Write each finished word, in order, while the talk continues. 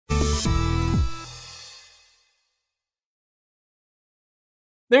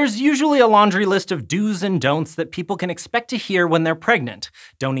There's usually a laundry list of do's and don'ts that people can expect to hear when they're pregnant.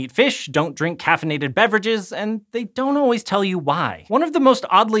 Don't eat fish, don't drink caffeinated beverages, and they don't always tell you why. One of the most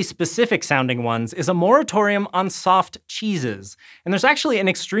oddly specific sounding ones is a moratorium on soft cheeses. And there's actually an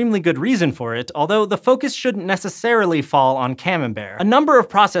extremely good reason for it, although the focus shouldn't necessarily fall on camembert. A number of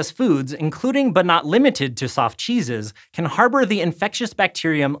processed foods, including but not limited to soft cheeses, can harbor the infectious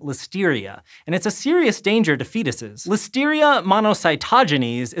bacterium Listeria, and it's a serious danger to fetuses. Listeria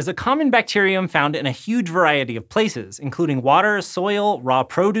monocytogenes is a common bacterium found in a huge variety of places, including water, soil, raw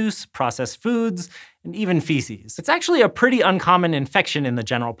produce, processed foods, and even feces. It's actually a pretty uncommon infection in the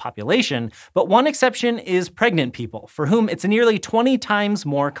general population, but one exception is pregnant people, for whom it's nearly 20 times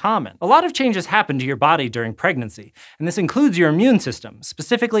more common. A lot of changes happen to your body during pregnancy, and this includes your immune system,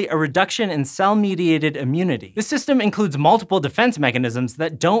 specifically a reduction in cell-mediated immunity. This system includes multiple defense mechanisms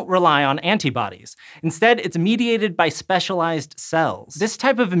that don't rely on antibodies. Instead, it's mediated by specialized cells. This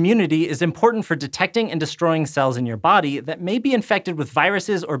type of immunity is important for detecting and destroying cells in your body that may be infected with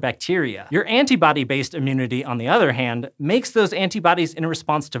viruses or bacteria. Your antibody-based immunity, on the other hand, makes those antibodies in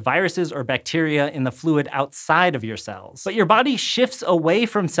response to viruses or bacteria in the fluid outside of your cells. But your body shifts away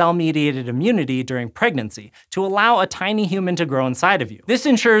from cell-mediated immunity during pregnancy to allow a tiny human to grow inside of you. This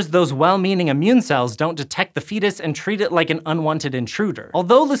ensures those well-meaning immune cells don't detect the fetus and treat it like an unwanted intruder.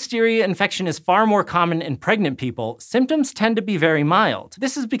 Although Listeria infection is far more common in pregnant people, symptoms tend to be very mild.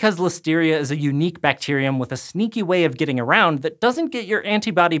 This is because Listeria is a unique bacterium with a sneaky way of getting around that doesn't get your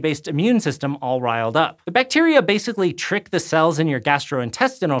antibody-based immune system all riled up. The bacteria basically trick the cells in your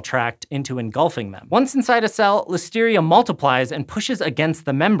gastrointestinal tract into engulfing them. Once inside a cell, Listeria multiplies and pushes against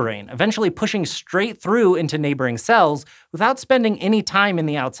the membrane, eventually pushing straight through into neighboring cells without spending any time in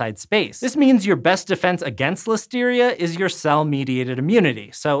the outside space. This means your best defense against Listeria is your cell-mediated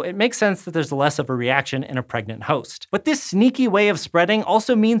immunity, so it makes sense that there's less of a reaction in a pregnant host. But this sneaky way of spreading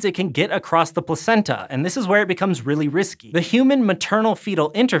also means it can get across the placenta, and this is where it becomes really risky. The human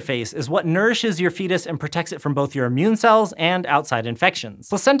maternal-fetal interface is what nourishes your fetus and protects it from both your immune cells and outside infections.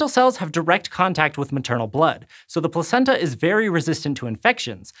 Placental cells have direct contact with maternal blood, so the placenta is very resistant to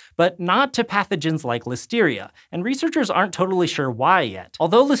infections, but not to pathogens like Listeria, and researchers aren't totally sure why yet.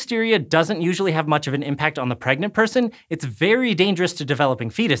 Although Listeria doesn't usually have much of an impact on the pregnant person, it's very dangerous to developing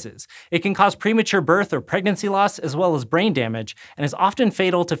fetuses. It can cause premature birth or pregnancy loss, as well as brain damage, and is often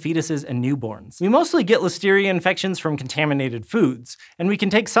fatal to fetuses and newborns. We mostly get Listeria infections from contaminated foods, and we can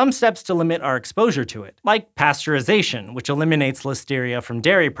take some steps to limit our exposure to it, like pasteurization, which eliminates Listeria from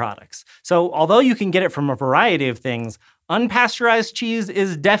dairy products. So although you can get it from a variety of things, unpasteurized cheese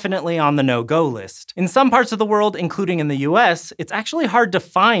is definitely on the no-go list. In some parts of the world, including in the US, it's actually hard to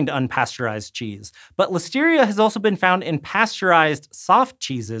find unpasteurized cheese, but Listeria has also been found in pasteurized soft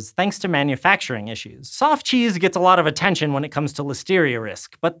cheeses thanks to manufacturing issues. Soft cheese gets a lot of attention when it comes to Listeria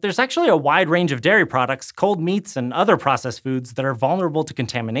risk, but there's actually a wide range of dairy products, cold meats, and other processed foods that are vulnerable to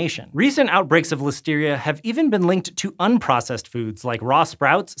contamination. Recent outbreaks of Listeria have even been linked to unprocessed foods like raw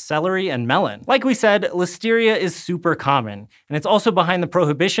sprouts, celery, and melon. Like we said, Listeria is super common, and it's also behind the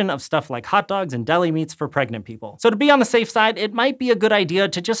prohibition of stuff like hot dogs and deli meats for pregnant people. So to be on the safe side, it might be a good idea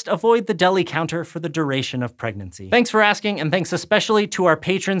to just avoid the deli counter for the duration of pregnancy. Thanks for asking, and thanks especially to our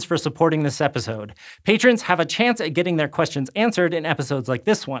patrons for supporting this episode. Patrons have a chance at getting their questions answered in episodes like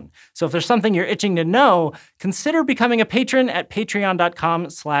this one. So if there's something you're itching to know, consider becoming a patron at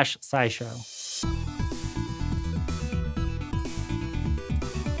patreon.com/SciShow.